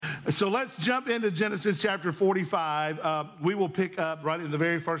So let's jump into Genesis chapter 45. We will pick up right in the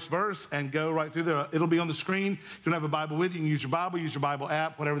very first verse and go right through there. It'll be on the screen. If you don't have a Bible with you, you can use your Bible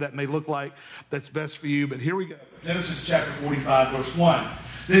app, whatever that may look like. That's best for you. But here we go. Genesis chapter 45, verse 1.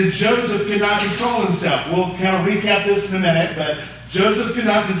 Then Joseph could not control himself. We'll kind of recap this in a minute, but Joseph could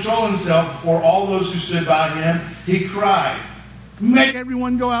not control himself before all those who stood by him. He cried, "Make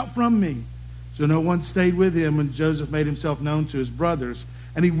everyone go out from me." So no one stayed with him when Joseph made himself known to his brothers.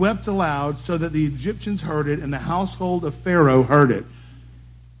 And he wept aloud so that the Egyptians heard it, and the household of Pharaoh heard it.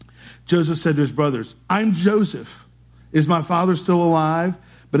 Joseph said to his brothers, "I'm Joseph. Is my father still alive?"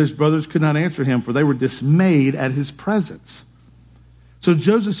 But his brothers could not answer him, for they were dismayed at his presence. So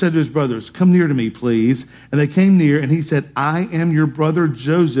Joseph said to his brothers, "Come near to me, please." And they came near, and he said, "I am your brother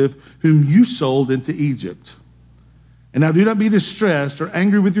Joseph, whom you sold into Egypt. And now do not be distressed or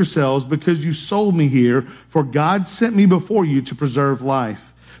angry with yourselves because you sold me here, for God sent me before you to preserve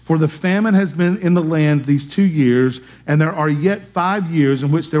life. For the famine has been in the land these 2 years, and there are yet 5 years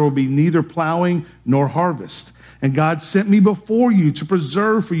in which there will be neither plowing nor harvest. And God sent me before you to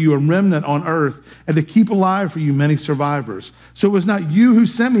preserve for you a remnant on earth and to keep alive for you many survivors. So it was not you who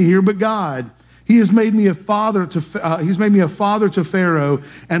sent me here, but God. He has made me a father to He's made me a father to Pharaoh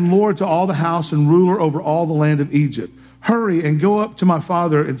and lord to all the house and ruler over all the land of Egypt. Hurry and go up to my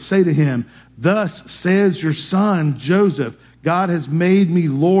father and say to him, 'Thus says your son Joseph, God has made me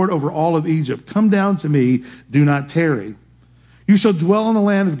lord over all of Egypt. Come down to me, do not tarry. You shall dwell in the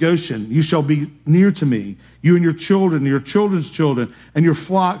land of Goshen. You shall be near to me, you and your children, and your children's children, and your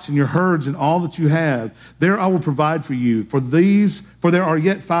flocks and your herds and all that you have. There I will provide for you. For there are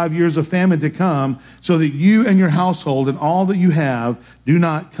yet 5 years of famine to come, so that you and your household and all that you have do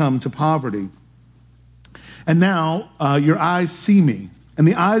not come to poverty. And now your eyes see me, and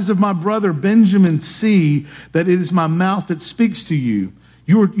the eyes of my brother Benjamin see that it is my mouth that speaks to you.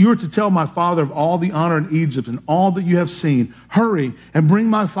 You are to tell my father of all the honor in Egypt and all that you have seen. Hurry and bring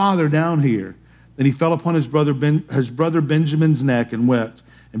my father down here." Then he fell upon his brother Benjamin's neck and wept,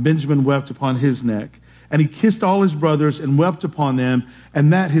 and Benjamin wept upon his neck. And he kissed all his brothers and wept upon them,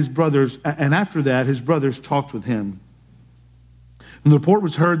 and after that his brothers talked with him. When the report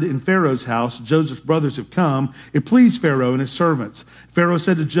was heard that in Pharaoh's house Joseph's brothers have come, it pleased Pharaoh and his servants. Pharaoh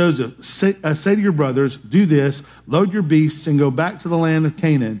said to Joseph, say to your brothers, "Do this, load your beasts and go back to the land of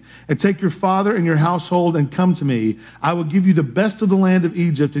Canaan, and take your father and your household and come to me. I will give you the best of the land of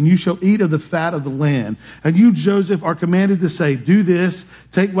Egypt, and you shall eat of the fat of the land." And you, Joseph, are commanded to say, "Do this,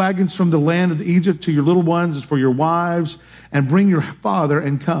 take wagons from the land of Egypt to your little ones as for your wives, and bring your father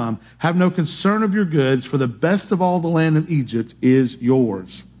and come. Have no concern of your goods, for the best of all the land of Egypt is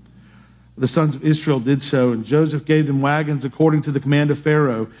yours." The sons of Israel did so, and Joseph gave them wagons according to the command of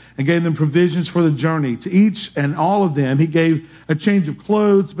Pharaoh, and gave them provisions for the journey. To each and all of them he gave a change of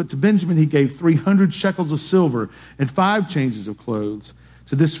clothes, but to Benjamin he gave 300 shekels of silver and 5 changes of clothes.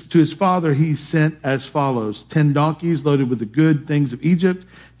 To his father he sent as follows: 10 donkeys loaded with the good things of Egypt,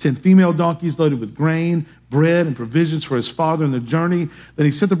 10 female donkeys loaded with grain, bread, and provisions for his father in the journey. Then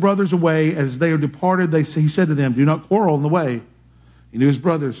he sent the brothers away. As they departed, he said to them, "Do not quarrel on the way." He knew his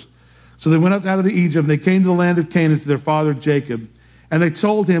brothers. So they went up out of Egypt, and they came to the land of Canaan to their father Jacob. And they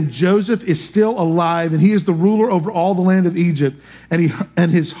told him, "Joseph is still alive, and he is the ruler over all the land of Egypt."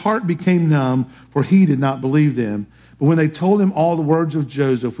 And his heart became numb, for he did not believe them. But when they told him all the words of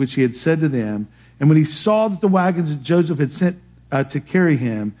Joseph, which he had said to them, and when he saw that the wagons that Joseph had sent to carry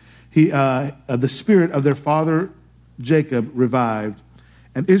him, the spirit of their father Jacob revived.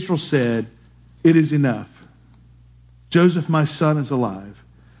 And Israel said, "It is enough. Joseph, my son, is alive.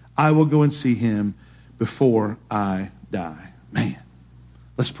 I will go and see him before I die." Man,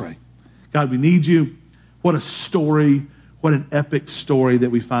 let's pray. God, we need you. What a story. What an epic story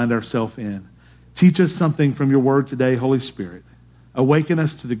that we find ourselves in. Teach us something from your word today, Holy Spirit. Awaken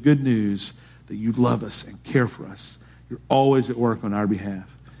us to the good news that you love us and care for us. You're always at work on our behalf.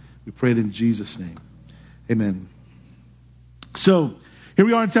 We pray it in Jesus' name. Amen. So here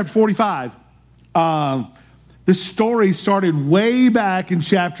we are in chapter 45. This story started way back in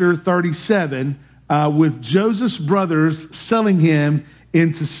chapter 37 with Joseph's brothers selling him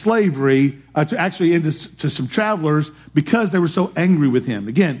into slavery, to some travelers because they were so angry with him.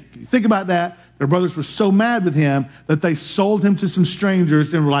 Again, think about that. Their brothers were so mad with him that they sold him to some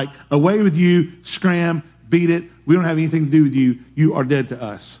strangers and were like, "Away with you, scram, beat it. We don't have anything to do with you. You are dead to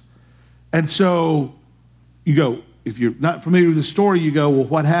us." And so you go, if you're not familiar with the story, you go, well,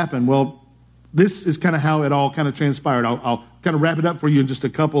 what happened? Well, this is kind of how it all kind of transpired. I'll kind of wrap it up for you in just a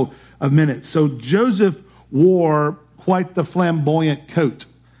couple of minutes. So Joseph wore quite the flamboyant coat,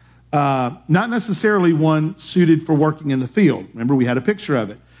 not necessarily one suited for working in the field. Remember, we had a picture of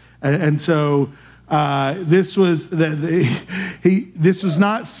it. And so this was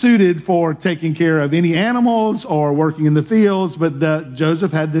not suited for taking care of any animals or working in the fields, but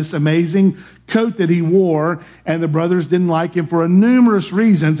Joseph had this amazing coat that he wore, and the brothers didn't like him for numerous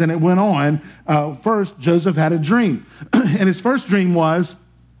reasons, and it went on. First, Joseph had a dream, and his first dream was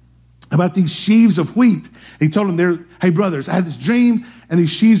about these sheaves of wheat. He told them, hey, brothers, I had this dream, and these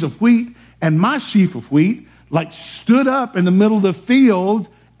sheaves of wheat, and my sheaf of wheat, like, stood up in the middle of the field,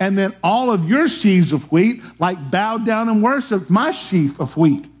 and then all of your sheaves of wheat, like, bowed down and worshiped my sheaf of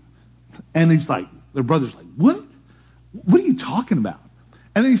wheat. And he's like, their brother's like, what? What are you talking about?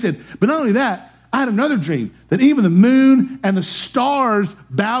 And then he said, but not only that, I had another dream that even the moon and the stars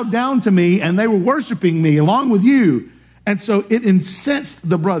bowed down to me, and they were worshiping me along with you. And so it incensed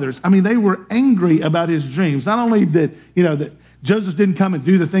the brothers. I mean, they were angry about his dreams. Not only that Joseph didn't come and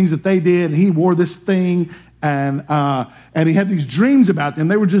do the things that they did, and he wore this thing, and he had these dreams about them.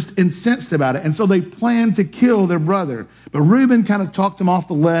 They were just incensed about it. And so they planned to kill their brother. But Reuben kind of talked him off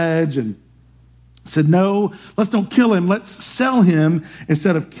the ledge and said, no, let's don't kill him. Let's sell him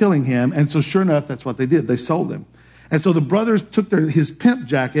instead of killing him. And so sure enough, that's what they did. They sold him. And so the brothers took his pimp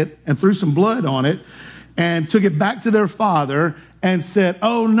jacket and threw some blood on it and took it back to their father and said,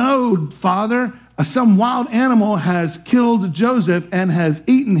 oh no, father, some wild animal has killed Joseph and has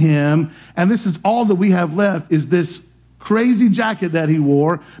eaten him. And this is all that we have left is this crazy jacket that he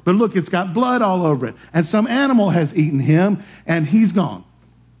wore. But look, it's got blood all over it. And some animal has eaten him and he's gone.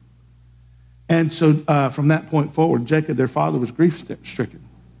 And so from that point forward, Jacob, their father, was grief-stricken.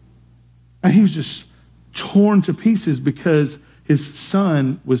 And he was just torn to pieces because his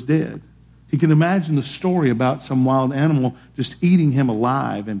son was dead. He can imagine the story about some wild animal just eating him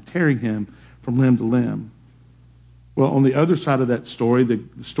alive and tearing him from limb to limb. Well, on the other side of that story, the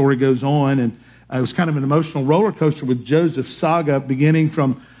story goes on, and it was kind of an emotional roller coaster with Joseph's saga, beginning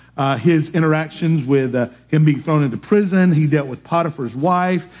from his interactions with him being thrown into prison. He dealt with Potiphar's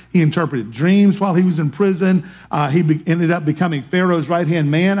wife. He interpreted dreams while he was in prison. He ended up becoming Pharaoh's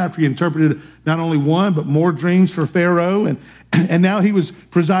right-hand man after he interpreted not only one, but more dreams for Pharaoh. And now he was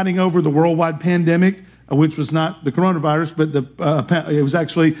presiding over the worldwide pandemic, which was not the coronavirus, but it was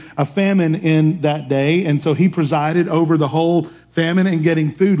actually a famine in that day. And so he presided over the whole famine and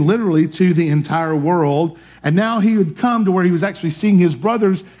getting food literally to the entire world. And now he had come to where he was actually seeing his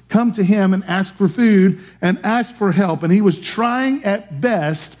brothers come to him and ask for food and ask for help. And he was trying at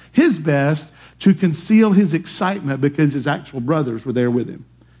best, his best, to conceal his excitement because his actual brothers were there with him.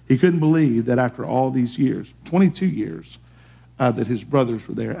 He couldn't believe that after all these years, 22 years, that his brothers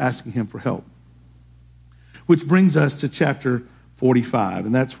were there asking him for help. Which brings us to chapter 45,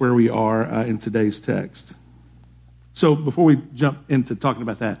 and that's where we are in today's text. So before we jump into talking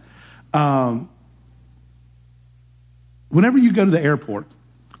about that, whenever you go to the airport,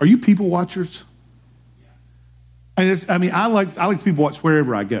 are you people watchers? I like people watch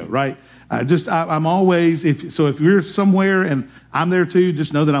wherever I go, right? I'm always, if you're somewhere and I'm there too,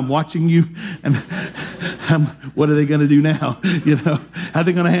 just know that I'm watching you. And what are they going to do now? How are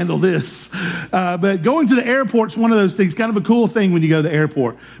they going to handle this? But going to the airport's one of those things, kind of a cool thing when you go to the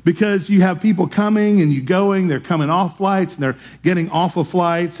airport, because you have people coming and you going, they're coming off flights and they're getting off of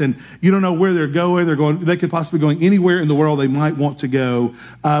flights, and you don't know where they're going. They could possibly be going anywhere in the world they might want to go.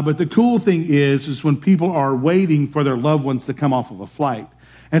 But the cool thing is when people are waiting for their loved ones to come off of a flight.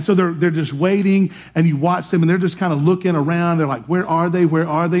 And so they're just waiting, and you watch them, and they're just kind of looking around. They're like, where are they? Where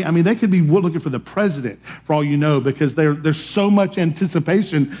are they? I mean, they could be looking for the president, for all you know, because there's so much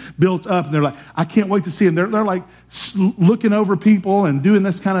anticipation built up. And they're like, I can't wait to see him. They're like looking over people and doing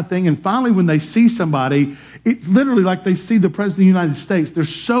this kind of thing. And finally, when they see somebody, it's literally like they see the President of the United States. They're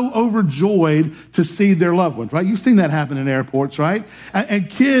so overjoyed to see their loved ones, right? You've seen that happen in airports, right? And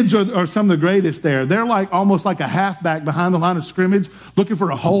kids are some of the greatest there. They're like almost like a halfback behind the line of scrimmage looking for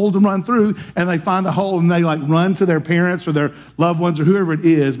a hole to run through, and they find the hole and they like run to their parents or their loved ones or whoever it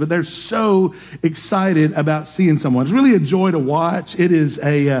is, but they're so excited about seeing someone. It's really a joy to watch.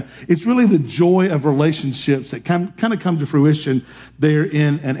 It's really the joy of relationships that kind of come to fruition there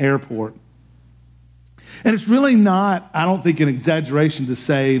in an airport. And it's really not, I don't think, an exaggeration to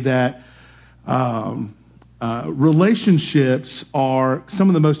say that relationships are some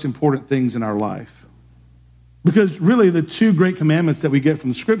of the most important things in our life. Because really the two great commandments that we get from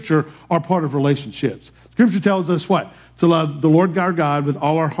the Scripture are part of relationships. Scripture tells us what? To love the Lord our God with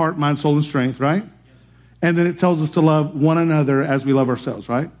all our heart, mind, soul, and strength, right? And then it tells us to love one another as we love ourselves,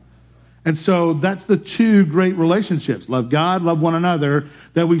 right? And so that's the two great relationships. Love God, love one another,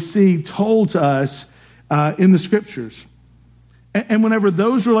 that we see told to us in the Scriptures. And whenever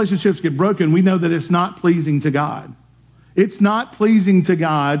those relationships get broken, we know that it's not pleasing to God. It's not pleasing to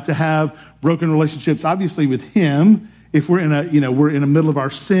God to have broken relationships, obviously, with him. If we're we're in the middle of our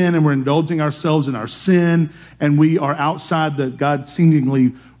sin and we're indulging ourselves in our sin and we are outside the God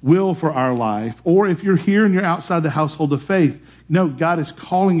seemingly will for our life, or if you're here and you're outside the household of faith, no, God is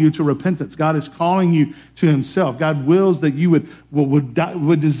calling you to repentance. God is calling you to himself. God wills that you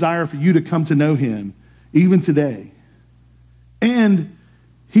would desire for you to come to know him, even today. And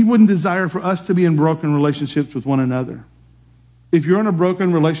he wouldn't desire for us to be in broken relationships with one another. If you're in a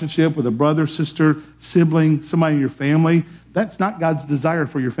broken relationship with a brother, sister, sibling, somebody in your family, that's not God's desire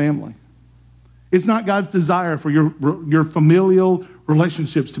for your family. It's not God's desire for your familial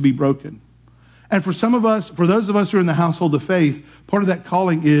relationships to be broken. And for some of us, for those of us who are in the household of faith, part of that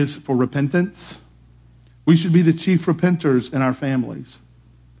calling is for repentance. We should be the chief repenters in our families.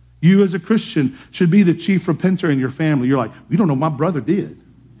 You as a Christian should be the chief repenter in your family. You're like, you don't know what my brother did.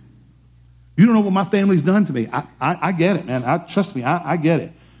 You don't know what my family's done to me. I get it, man. Trust me, I get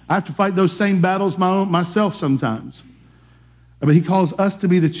it. I have to fight those same battles myself sometimes. But he calls us to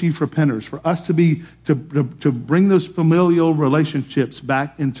be the chief repenters, for us to bring those familial relationships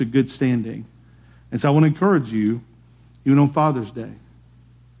back into good standing. And so I want to encourage you, even on Father's Day.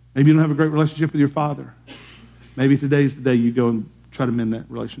 Maybe you don't have a great relationship with your father. Maybe today's the day you go and try to mend that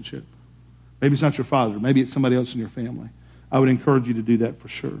relationship. Maybe it's not your father. Maybe it's somebody else in your family. I would encourage you to do that for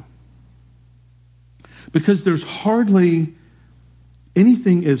sure. Because there's hardly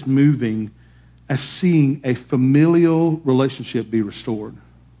anything as moving as seeing a familial relationship be restored.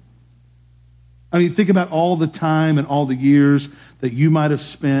 I mean, think about all the time and all the years that you might have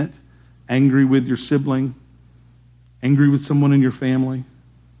spent angry with your sibling, angry with someone in your family,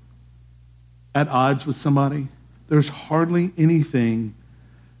 at odds with somebody. There's hardly anything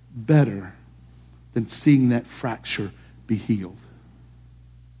better than seeing that fracture be healed.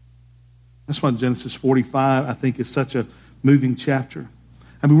 That's why Genesis 45, I think, is such a moving chapter.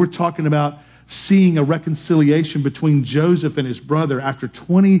 I mean, we're talking about seeing a reconciliation between Joseph and his brother after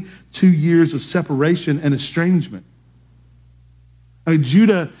 22 years of separation and estrangement. I mean,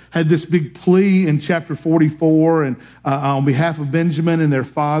 Judah had this big plea in chapter 44 and on behalf of Benjamin and their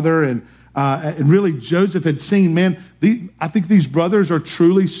father. And really, Joseph had seen, man, I think these brothers are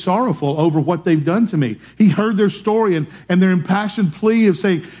truly sorrowful over what they've done to me. He heard their story and their impassioned plea of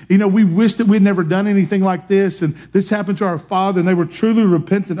saying, we wish that we'd never done anything like this. And this happened to our father. And they were truly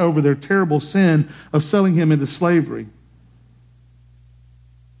repentant over their terrible sin of selling him into slavery.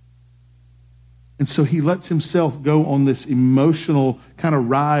 And so he lets himself go on this emotional kind of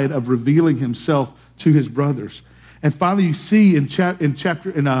ride of revealing himself to his brothers. And finally, you see in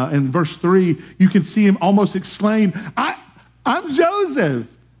verse 3, you can see him almost exclaim, I'm Joseph.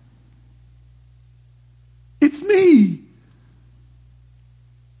 It's me.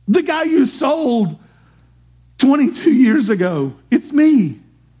 The guy you sold 22 years ago. It's me.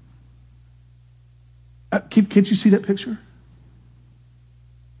 Can't you see that picture?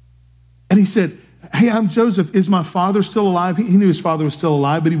 And he said, hey, I'm Joseph. Is my father still alive? He knew his father was still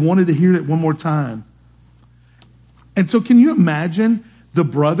alive, but he wanted to hear it one more time. And so can you imagine the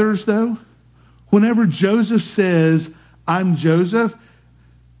brothers, though? Whenever Joseph says, I'm Joseph,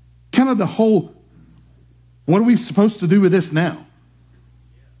 kind of the whole, what are we supposed to do with this now?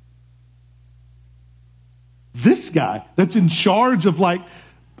 This guy that's in charge of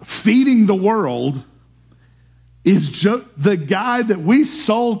feeding the world is the guy that we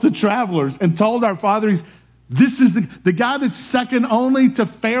sold to travelers and told our father, this is the guy that's second only to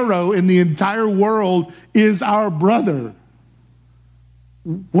Pharaoh in the entire world is our brother.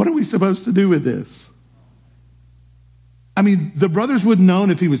 What are we supposed to do with this? I mean, the brothers wouldn't have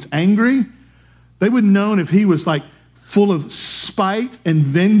known if he was angry. They wouldn't have known if he was full of spite and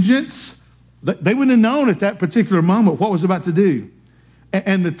vengeance. They wouldn't have known at that particular moment what was about to do.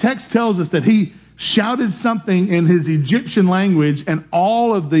 And the text tells us that he shouted something in his Egyptian language, and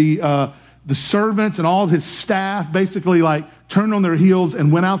all of the servants and all of his staff basically turned on their heels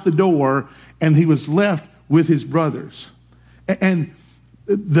and went out the door, and he was left with his brothers. And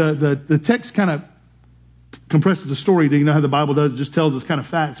the text kind of compresses the story. You know how the Bible does, just tells us kind of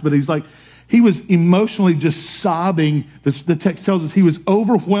facts. But he was emotionally just sobbing. The text tells us he was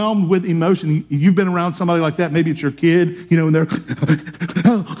overwhelmed with emotion. You've been around somebody like that. Maybe it's your kid, and they're,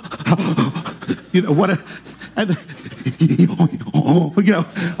 what,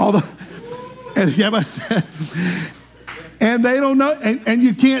 all the, and they don't know, and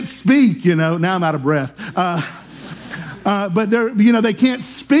you can't speak, Now I'm out of breath. But they can't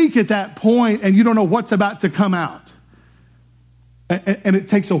speak at that point, and you don't know what's about to come out. And it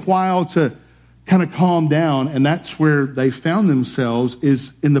takes a while to kind of calm down, and that's where they found themselves,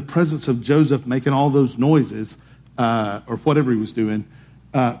 is in the presence of Joseph making all those noises or whatever he was doing,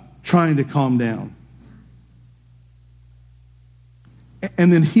 trying to calm down.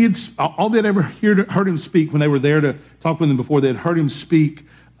 And then all they'd ever heard him speak when they were there to talk with him before, they had heard him speak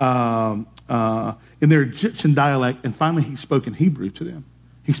in their Egyptian dialect, and finally he spoke in Hebrew to them.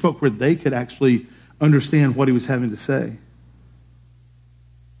 He spoke where they could actually understand what he was having to say.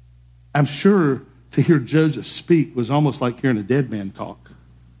 I'm sure to hear Joseph speak was almost like hearing a dead man talk.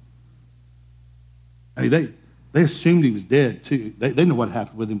 I mean, they assumed he was dead, too. They know what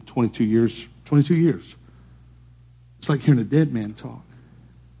happened with him 22 years. 22 years. It's like hearing a dead man talk.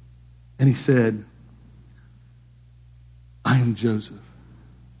 And he said, I am Joseph.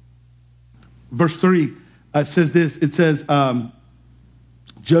 Verse 3 says this. It says,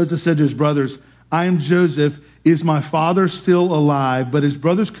 Joseph said to his brothers, I am Joseph. Is my father still alive? But his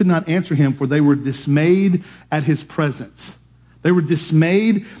brothers could not answer him, for they were dismayed at his presence. They were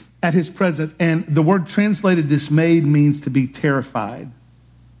dismayed at his presence. And the word translated dismayed means to be terrified.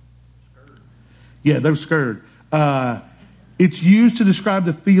 Yeah, they were scared. It's used to describe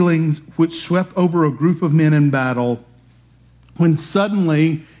the feelings which swept over a group of men in battle when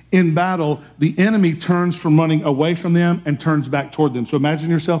suddenly in battle the enemy turns from running away from them and turns back toward them. So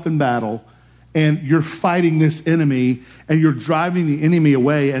imagine yourself in battle and you're fighting this enemy and you're driving the enemy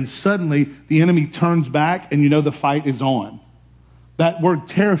away, and suddenly the enemy turns back and you know the fight is on. That word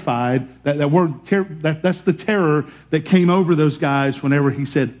terrified, that's the terror that came over those guys whenever he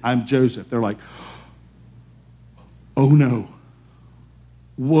said, I'm Joseph. They're like, oh no,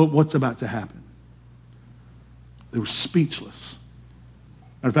 what's about to happen? They were speechless.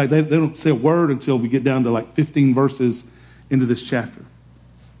 Matter of fact, they don't say a word until we get down to like 15 verses into this chapter.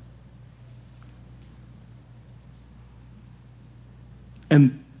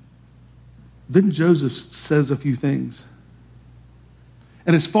 And then Joseph says a few things.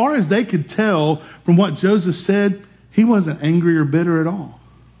 And as far as they could tell from what Joseph said, he wasn't angry or bitter at all.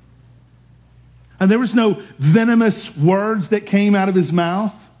 And there was no venomous words that came out of his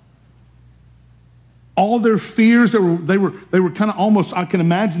mouth. All their fears, they were kind of almost, I can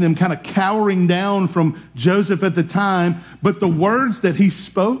imagine them kind of cowering down from Joseph at the time. But the words that he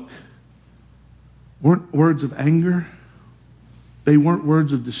spoke weren't words of anger. They weren't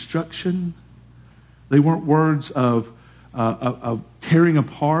words of destruction. They weren't words of tearing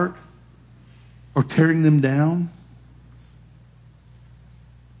apart or tearing them down.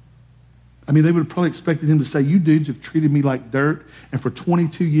 I mean, they would have probably expected him to say, you dudes have treated me like dirt, and for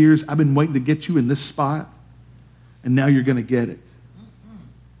 22 years, I've been waiting to get you in this spot, and now you're going to get it.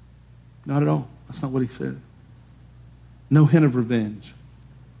 Not at all. That's not what he said. No hint of revenge.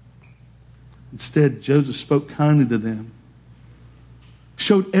 Instead, Joseph spoke kindly to them,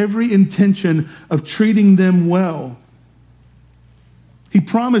 showed every intention of treating them well. He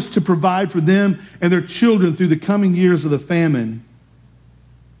promised to provide for them and their children through the coming years of the famine.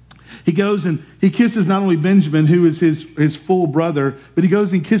 He goes and he kisses not only Benjamin, who is his full brother, but he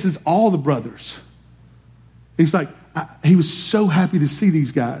goes and kisses all the brothers. He's like, he was so happy to see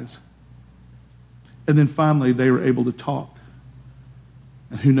these guys. And then finally they were able to talk.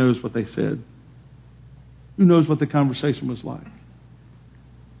 And who knows what they said? Who knows what the conversation was like?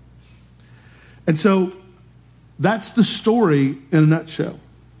 And so that's the story in a nutshell.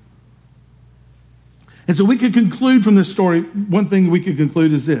 And so we could conclude from this story, one thing we could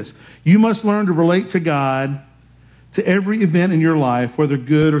conclude is this. You must learn to relate to God to every event in your life, whether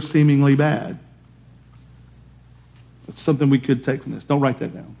good or seemingly bad. That's something we could take from this. Don't write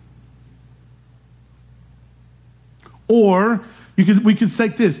that down. Or we could say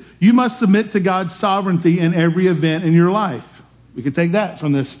this. You must submit to God's sovereignty in every event in your life. We could take that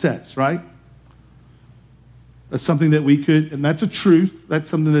from this text, right? That's something that we could, and that's a truth. That's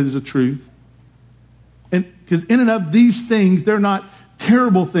something that is a truth. And because in and of these things, they're not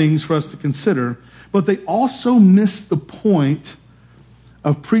terrible things for us to consider, but they also miss the point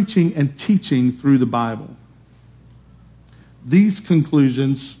of preaching and teaching through the Bible. These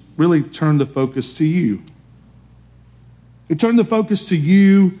conclusions really turn the focus to you. They turn the focus to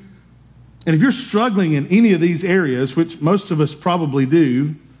you, and if you're struggling in any of these areas, which most of us probably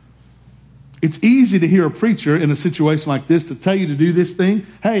do, it's easy to hear a preacher in a situation like this to tell you to do this thing.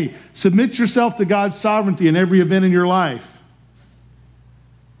 Hey, submit yourself to God's sovereignty in every event in your life.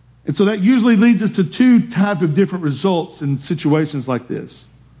 And so that usually leads us to two types of different results in situations like this.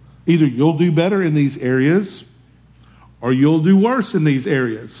 Either you'll do better in these areas, or you'll do worse in these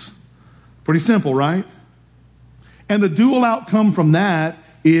areas. Pretty simple, right? And the dual outcome from that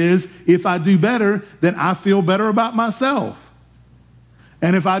is if I do better, then I feel better about myself.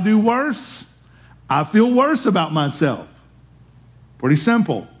 And if I do worse, I feel worse about myself. Pretty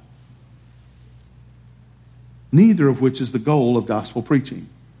simple. neither of which is the goal of gospel preaching.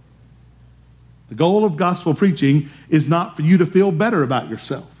 The goal of gospel preaching is not for you to feel better about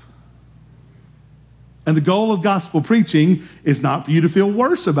yourself. And the goal of gospel preaching is not for you to feel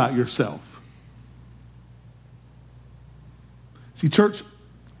worse about yourself. See, church,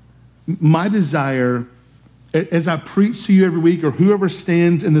 my desire, as I preach to you every week, or whoever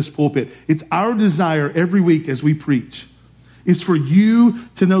stands in this pulpit, it's our desire every week as we preach, is for you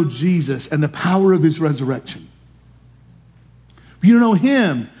to know Jesus and the power of his resurrection. For you to know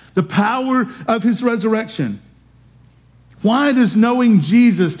him, the power of his resurrection. Why does knowing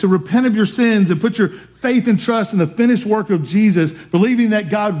Jesus, to repent of your sins and put your faith and trust in the finished work of Jesus, believing that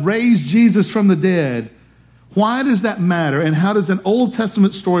God raised Jesus from the dead, why does that matter? And how does an Old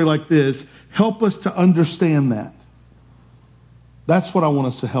Testament story like this help us to understand that? That's what I want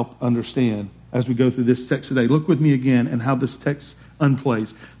us to help understand as we go through this text today. Look with me again and how this text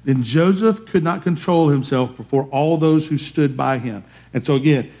unplays. Then Joseph could not control himself before all those who stood by him. And so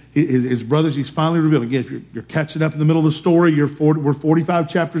again, his brothers, he's finally revealed. Again, if you're catching up in the middle of the story, we're 45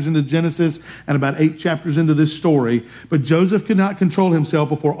 chapters into Genesis and about 8 chapters into this story. But Joseph could not control himself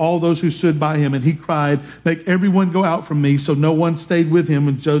before all those who stood by him, and he cried, "Make everyone go out from me." So no one stayed with him,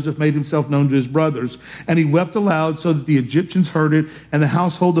 and Joseph made himself known to his brothers. And he wept aloud so that the Egyptians heard it, and the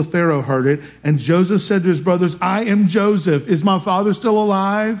household of Pharaoh heard it. And Joseph said to his brothers, "I am Joseph. Is my father still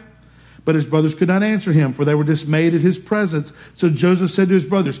alive?" But his brothers could not answer him, for they were dismayed at his presence. So Joseph said to his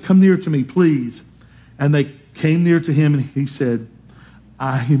brothers, "Come near to me, please." And they came near to him, and he said,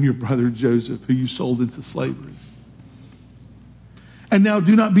 "I am your brother Joseph, who you sold into slavery. And now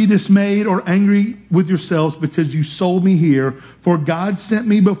do not be dismayed or angry with yourselves because you sold me here, for God sent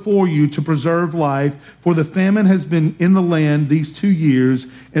me before you to preserve life. For the famine has been in the land these 2 years,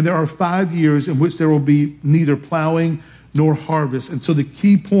 and there are 5 years in which there will be neither plowing nor harvest." And so the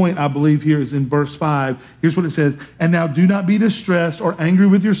key point, I believe, here is in verse 5. Here's what it says. "And now do not be distressed or angry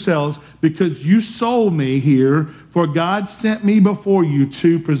with yourselves because you sold me here, for God sent me before you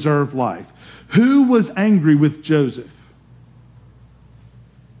to preserve life." Who was angry with Joseph?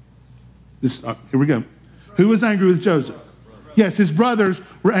 Here we go. Who was angry with Joseph? Yes, his brothers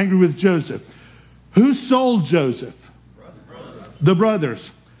were angry with Joseph. Who sold Joseph? The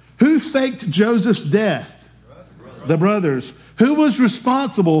brothers. Who faked Joseph's death? The brothers. Who was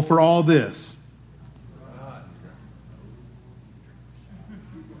responsible for all this?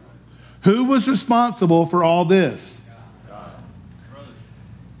 Who was responsible for all this?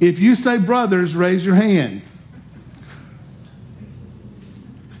 If you say brothers, raise your hand.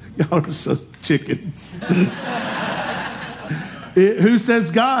 Y'all are so chickens. Who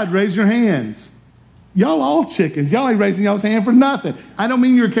says God? Raise your hands. Y'all all chickens. Y'all ain't raising y'all's hand for nothing. I don't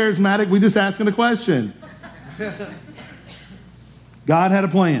mean you're charismatic. We're just asking a question. God had a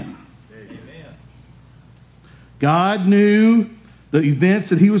plan. God knew the events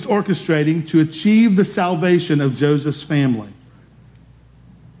that he was orchestrating to achieve the salvation of Joseph's family.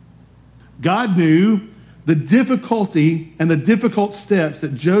 God knew the difficulty and the difficult steps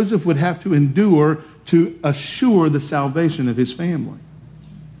that Joseph would have to endure to assure the salvation of his family.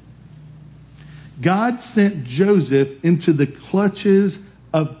 God sent Joseph into the clutches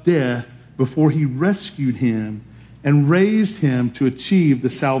of death before he rescued him and raised him to achieve the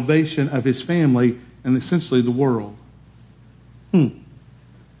salvation of his family and essentially the world.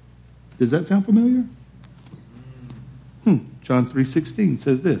 Does that sound familiar? John 3:16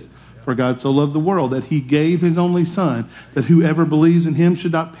 says this. "For God so loved the world that he gave his only son, that whoever believes in him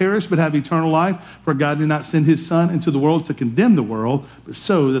should not perish but have eternal life. For God did not send his son into the world to condemn the world, but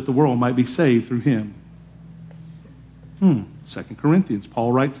so that the world might be saved through him." 2 Corinthians,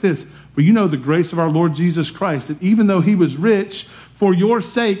 Paul writes this. "For you know the grace of our Lord Jesus Christ, that even though he was rich, for your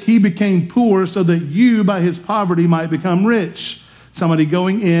sake he became poor, so that you by his poverty might become rich." Somebody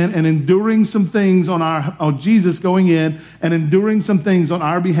going in and enduring some things Jesus going in and enduring some things on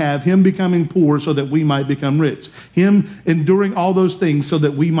our behalf, him becoming poor so that we might become rich. Him enduring all those things so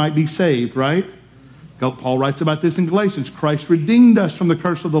that we might be saved, right? Paul writes about this in Galatians. Christ redeemed us from the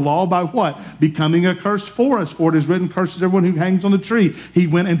curse of the law by what? Becoming a curse for us. For it is written, "Curses everyone who hangs on the tree." He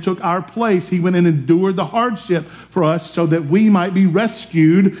went and took our place. He went and endured the hardship for us so that we might be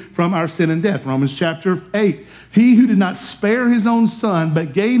rescued from our sin and death. Romans chapter 8. "He who did not spare his own son,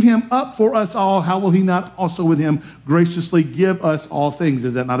 but gave him up for us all, how will he not also with him graciously give us all things?"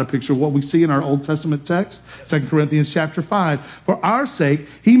 Is that not a picture of what we see in our Old Testament text? 2 Corinthians chapter 5. "For our sake,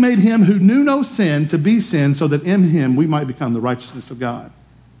 he made him who knew no sin to be sin, so that in him we might become the righteousness of God."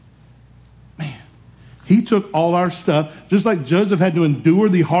 Man, he took all our stuff, just like Joseph had to endure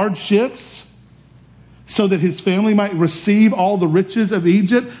the hardships. so that his family might receive all the riches of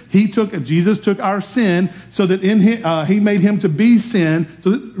Egypt. Jesus took our sin so that in him, he made him to be sin.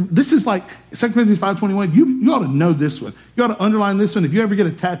 So this is like 2 Corinthians 5:21. You ought to know this one. You ought to underline this one. If you ever get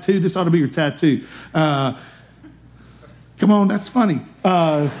a tattoo, this ought to be your tattoo. Come on, that's funny.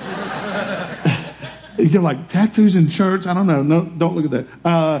 You're like, tattoos in church? I don't know. No, don't look at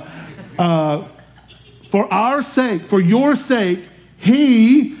that. For our sake, for your sake,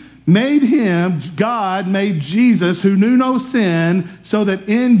 God made Jesus, who knew no sin, so that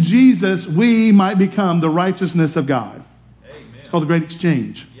in Jesus we might become the righteousness of God. Amen. It's called the Great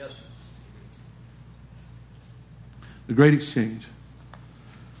Exchange. Yes. The Great Exchange.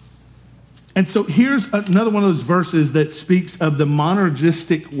 And so here's another one of those verses that speaks of the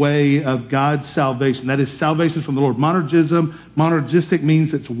monergistic way of God's salvation. That is salvation from the Lord. Monergistic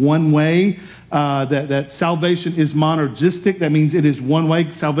means it's one way. That salvation is monergistic. That means it is one way.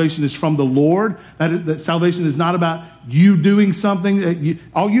 Salvation is from the Lord. That salvation is not about you doing something.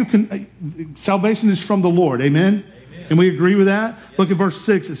 Salvation is from the Lord. Amen? Can we agree with that? Look at verse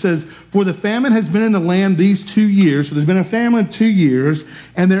 6. It says, for the famine has been in the land these 2 years. So there's been a famine 2 years,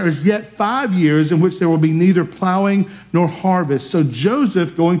 and there is yet 5 years in which there will be neither plowing nor harvest. So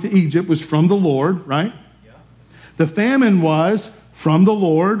Joseph going to Egypt was from the Lord, right? Yeah. The famine was from the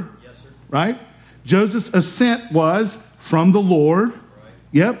Lord, yes, sir. Right? Joseph's ascent was from the Lord. Right.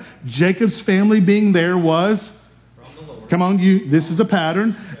 Yep. Jacob's family being there was from the Lord. Come on, this is a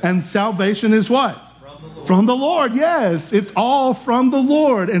pattern. And salvation is what? From the Lord, yes. It's all from the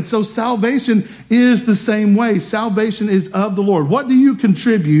Lord. And so salvation is the same way. Salvation is of the Lord. What do you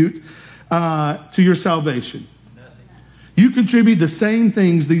contribute to your salvation? Nothing. You contribute the same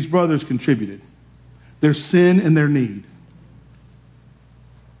things these brothers contributed. Their sin and their need.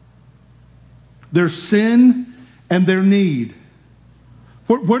 Their sin and their need.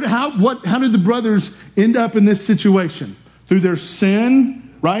 How did the brothers end up in this situation? Through their sin,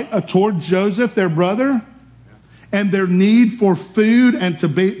 right, toward Joseph, their brother, and their need for food and to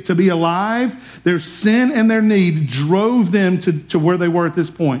be alive. Their sin and their need drove them to where they were at this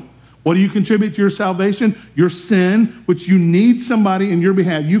point. What do you contribute to your salvation? Your sin, which you need somebody in your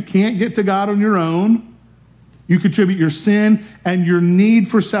behalf. You can't get to God on your own. You contribute your sin, and your need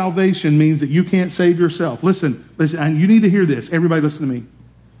for salvation means that you can't save yourself. Listen, and you need to hear this. Everybody listen to me.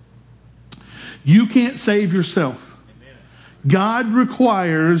 You can't save yourself. God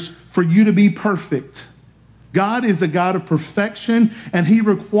requires for you to be perfect. God is a God of perfection, and he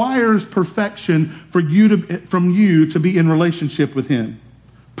requires perfection from you to be in relationship with him.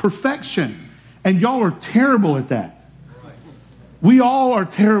 Perfection. And y'all are terrible at that. We all are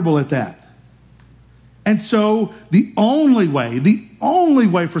terrible at that. And so the only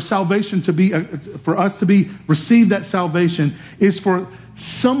way for salvation to be, for us to receive that salvation is for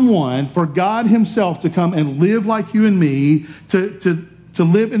God himself to come and live like you and me, to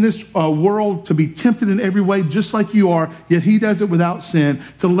live in this world, to be tempted in every way just like you are, yet he does it without sin,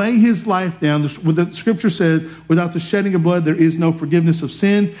 to lay his life down. The scripture says, without the shedding of blood, there is no forgiveness of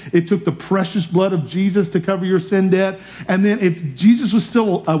sins. It took the precious blood of Jesus to cover your sin debt. And then if Jesus was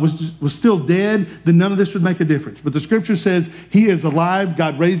still dead, then none of this would make a difference. But the scripture says he is alive,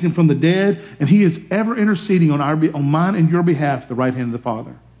 God raised him from the dead, and he is ever interceding on mine and your behalf at the right hand of the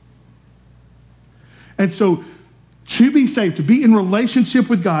Father. And so, to be saved, to be in relationship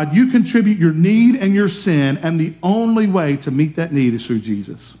with God, you contribute your need and your sin, and the only way to meet that need is through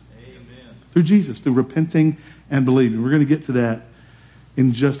Jesus. Amen. Through Jesus, through repenting and believing. We're going to get to that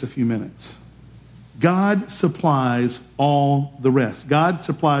in just a few minutes. God supplies all the rest. God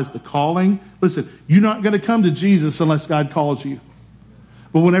supplies the calling. Listen, you're not going to come to Jesus unless God calls you.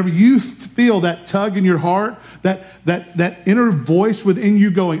 But whenever you feel that tug in your heart, that inner voice within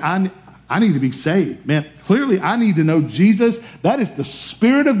you going, I need to be saved. Man, clearly I need to know Jesus. That is the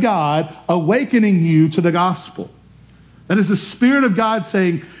Spirit of God awakening you to the gospel. That is the Spirit of God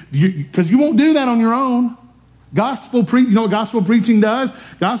saying, because you won't do that on your own. You know what gospel preaching does?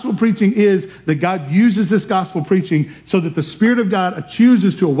 Gospel preaching is that God uses this gospel preaching so that the Spirit of God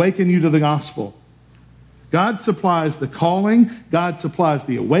chooses to awaken you to the gospel. God supplies the calling. God supplies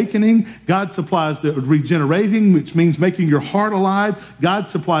the awakening. God supplies the regenerating, which means making your heart alive. God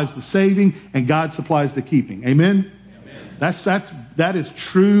supplies the saving, and God supplies the keeping. Amen? Amen. That is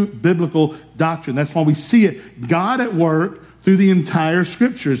true biblical doctrine. That's why we see it. God at work through the entire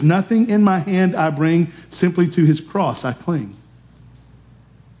scriptures. Nothing in my hand I bring, simply to his cross I cling.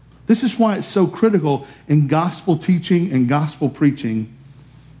 This is why it's so critical in gospel teaching and gospel preaching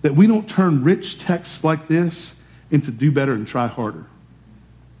that we don't turn rich texts like this into do better and try harder.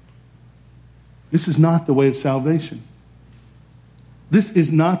 This is not the way of salvation. This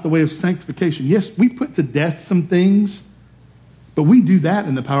is not the way of sanctification. Yes, we put to death some things, but we do that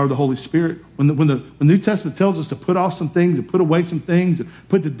in the power of the Holy Spirit. When the New Testament tells us to put off some things and put away some things and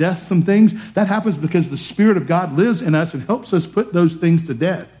put to death some things, that happens because the Spirit of God lives in us and helps us put those things to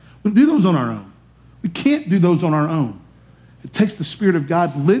death. We don't do those on our own. We can't do those on our own. It takes the Spirit of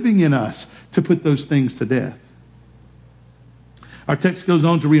God living in us to put those things to death. Our text goes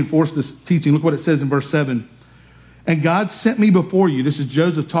on to reinforce this teaching. Look what it says in verse 7. And God sent me before you. This is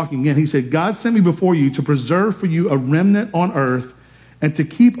Joseph talking again. He said, God sent me before you to preserve for you a remnant on earth and to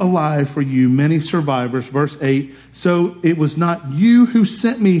keep alive for you many survivors. Verse 8. So it was not you who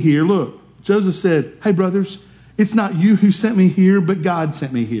sent me here. Look, Joseph said, hey, brothers, it's not you who sent me here, but God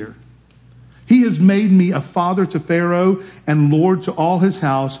sent me here. He has made me a father to Pharaoh and lord to all his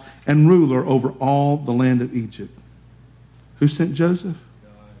house and ruler over all the land of Egypt. Who sent Joseph?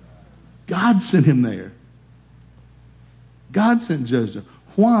 God sent him there. God sent Joseph.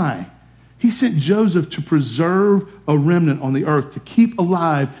 Why? He sent Joseph to preserve a remnant on the earth, to keep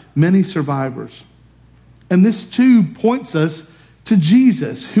alive many survivors. And this too points us to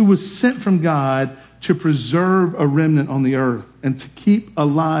Jesus, who was sent from God to preserve a remnant on the earth and to keep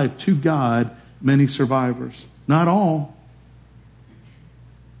alive to God many survivors. Not all.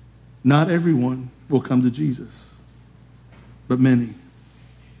 Not everyone will come to Jesus, but many.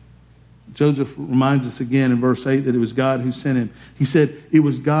 Joseph reminds us again in verse 8 that it was God who sent him. He said it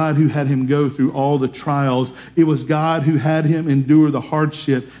was God who had him go through all the trials. It was God who had him endure the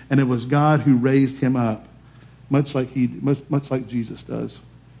hardship, and it was God who raised him up, much like Jesus does.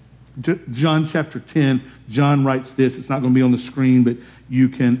 John chapter 10, John writes this. It's not going to be on the screen, but you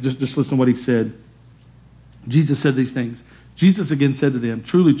can just listen to what he said. Jesus said these things. Jesus again said to them,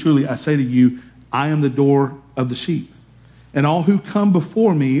 truly, truly, I say to you, I am the door of the sheep. And all who come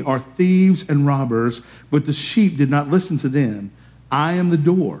before me are thieves and robbers, but the sheep did not listen to them. I am the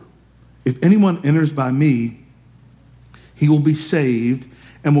door. If anyone enters by me, he will be saved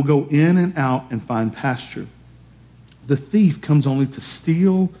and will go in and out and find pasture. The thief comes only to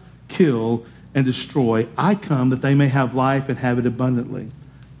steal, kill, and destroy. I come that they may have life and have it abundantly.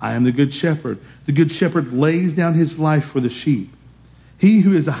 I am the good shepherd. The good shepherd lays down his life for the sheep. He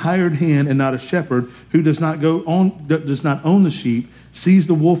who is a hired hand and not a shepherd, who does not own the sheep, sees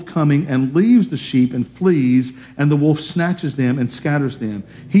the wolf coming and leaves the sheep and flees, and the wolf snatches them and scatters them.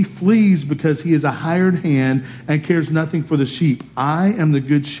 He flees because he is a hired hand and cares nothing for the sheep. I am the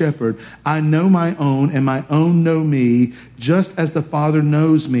good shepherd. I know my own, and my own know me, just as the Father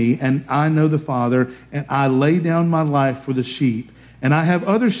knows me, and I know the Father, and I lay down my life for the sheep. And I have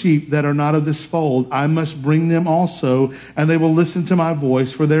other sheep that are not of this fold. I must bring them also, and they will listen to my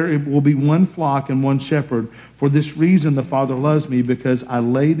voice, for there will be one flock and one shepherd. For this reason the Father loves me, because I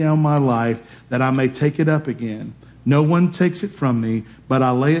lay down my life that I may take it up again. No one takes it from me, but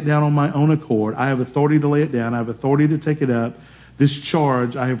I lay it down on my own accord. I have authority to lay it down. I have authority to take it up. This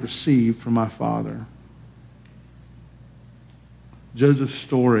charge I have received from my Father. Joseph's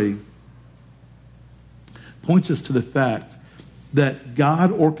story points us to the fact that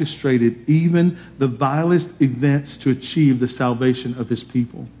God orchestrated even the vilest events to achieve the salvation of his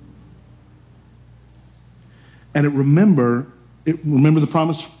people. And remember the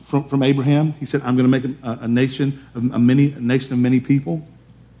promise from Abraham. He said, I'm going to make a nation of many people.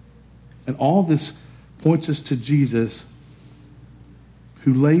 And all this points us to Jesus,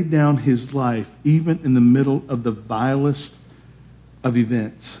 who laid down his life even in the middle of the vilest of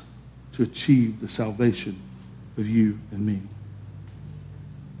events to achieve the salvation of you and me.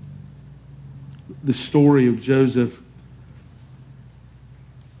 The story of Joseph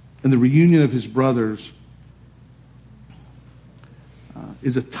and the reunion of his brothers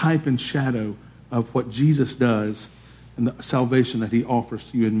is a type and shadow of what Jesus does and the salvation that he offers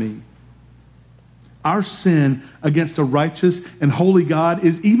to you and me. Our sin against a righteous and holy God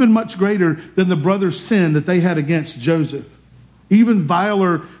is even much greater than the brothers' sin that they had against Joseph, even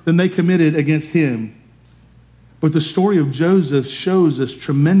viler than they committed against him. But the story of Joseph shows us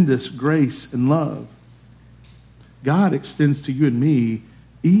tremendous grace and love. God extends to you and me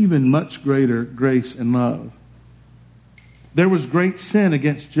even much greater grace and love. There was great sin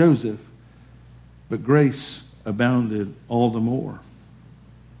against Joseph, but grace abounded all the more.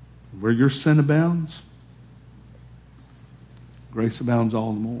 Where your sin abounds, grace abounds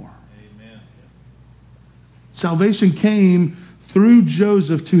all the more. Amen. Salvation came through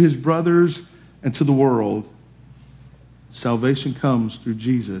Joseph to his brothers and to the world. Salvation comes through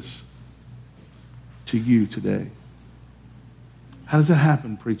Jesus to you today. How does that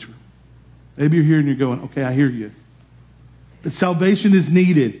happen, preacher? Maybe you're here and you're going, okay, I hear you. That salvation is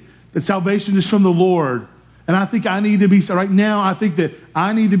needed. That salvation is from the Lord. And I think I need to be, right now, I think that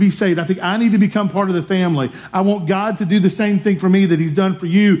I need to be saved. I think I need to become part of the family. I want God to do the same thing for me that he's done for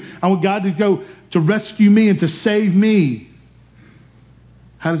you. I want God to go to rescue me and to save me.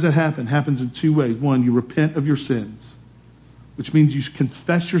 How does that happen? It happens in two ways. One, you repent of your sins, which means you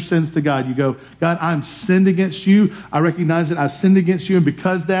confess your sins to God. You go, God, I'm sinned against you. I recognize that I sinned against you, and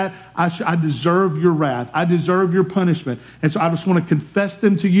because of that, I deserve your wrath. I deserve your punishment. And so I just want to confess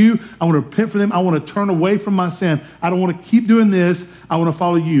them to you. I want to repent for them. I want to turn away from my sin. I don't want to keep doing this. I want to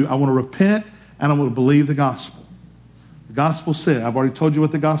follow you. I want to repent, and I want to believe the gospel. The gospel said, I've already told you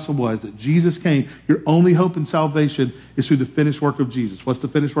what the gospel was, that Jesus came. Your only hope in salvation is through the finished work of Jesus. What's the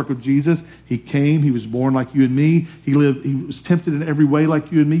finished work of Jesus? He came, he was born like you and me. He lived, he was tempted in every way like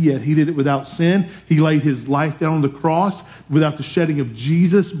you and me, yet he did it without sin. He laid his life down on the cross. Without the shedding of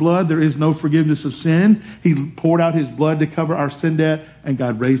Jesus' blood, there is no forgiveness of sin. He poured out his blood to cover our sin debt, and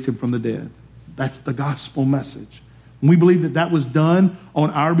God raised him from the dead. That's the gospel message. And we believe that that was done on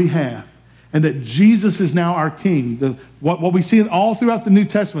our behalf, and that Jesus is now our king. What we see all throughout the New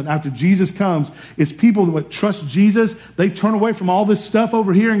Testament after Jesus comes is people that trust Jesus. They turn away from all this stuff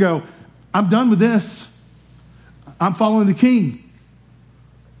over here and go, I'm done with this. I'm following the king.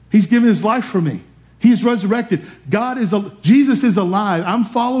 He's given his life for me. He is resurrected. Jesus is alive. I'm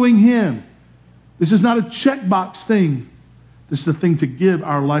following him. This is not a checkbox thing. This is the thing to give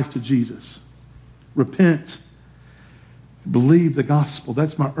our life to Jesus. Repent. Believe the gospel.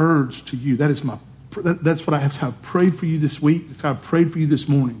 That's my urge to you. That's what I have prayed for you this week. That's how I prayed for you this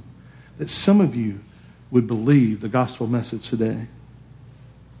morning. That some of you would believe the gospel message today.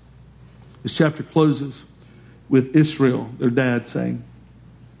 This chapter closes with Israel, their dad, saying,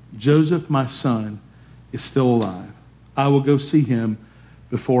 Joseph, my son, is still alive. I will go see him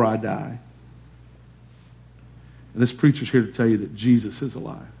before I die. And this preacher's here to tell you that Jesus is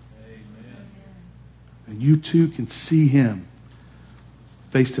alive. And you too can see him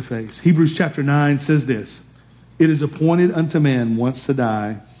face to face. Hebrews chapter 9 says this, it is appointed unto man once to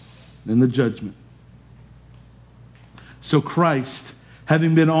die, then the judgment. So Christ,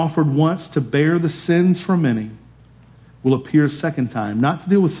 having been offered once to bear the sins for many, will appear a second time, not to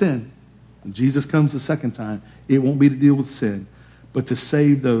deal with sin. When Jesus comes the second time, it won't be to deal with sin, but to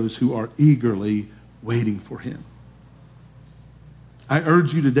save those who are eagerly waiting for him. I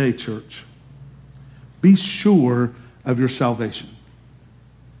urge you today, church, be sure of your salvation.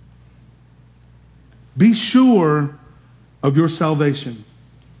 Be sure of your salvation.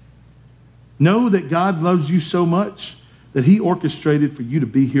 Know that God loves you so much that he orchestrated for you to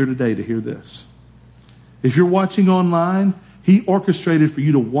be here today to hear this. If you're watching online, he orchestrated for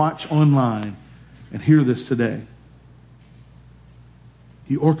you to watch online and hear this today.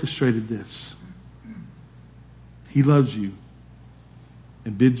 He orchestrated this. He loves you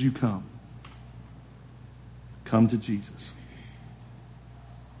and bids you come. Come to Jesus.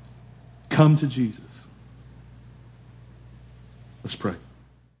 Come to Jesus. Let's pray.